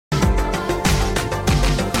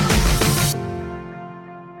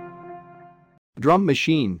Drum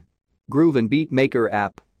Machine. Groove and Beat Maker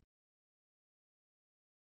app.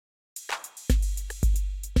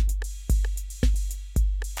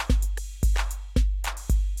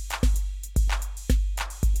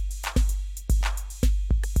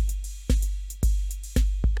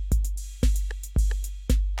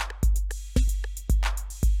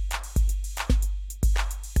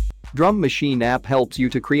 Drum Machine app helps you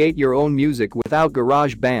to create your own music without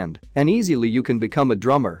GarageBand, and easily you can become a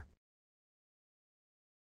drummer.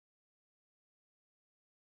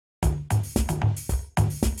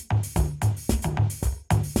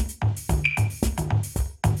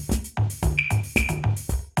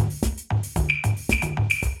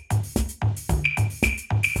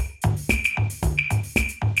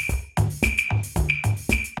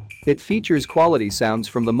 It features quality sounds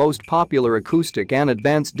from the most popular acoustic and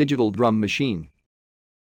advanced digital drum machine.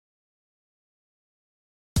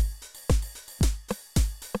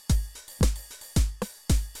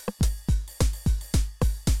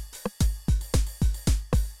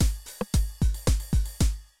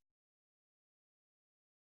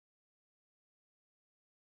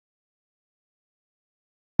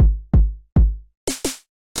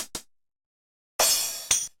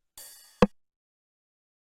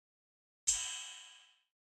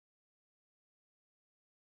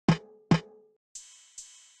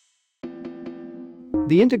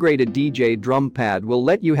 The integrated DJ drum pad will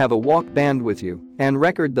let you have a walk band with you and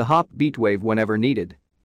record the hop beat wave whenever needed.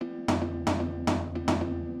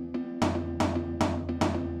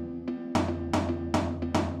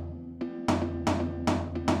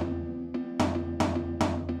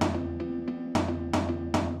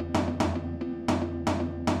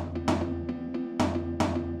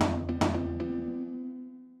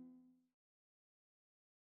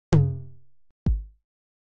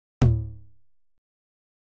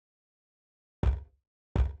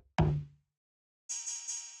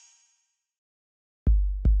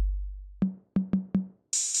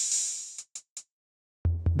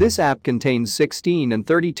 This app contains 16 and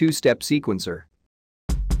 32-step sequencer.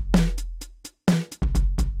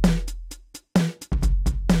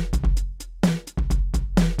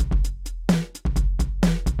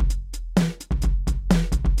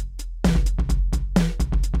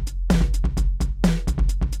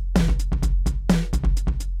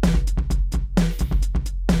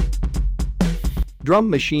 Drum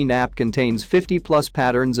Machine app contains 50+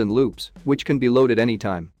 patterns and loops, which can be loaded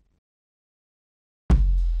anytime.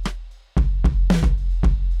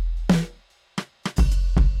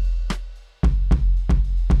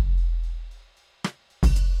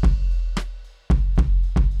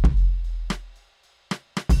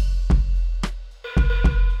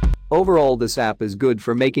 Overall, this app is good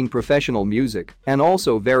for making professional music and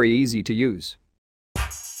also very easy to use.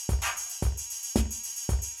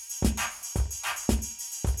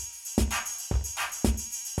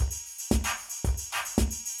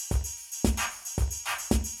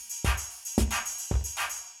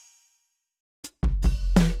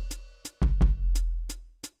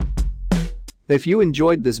 If you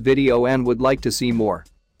enjoyed this video and would like to see more,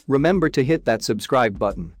 remember to hit that subscribe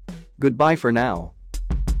button. Goodbye for now.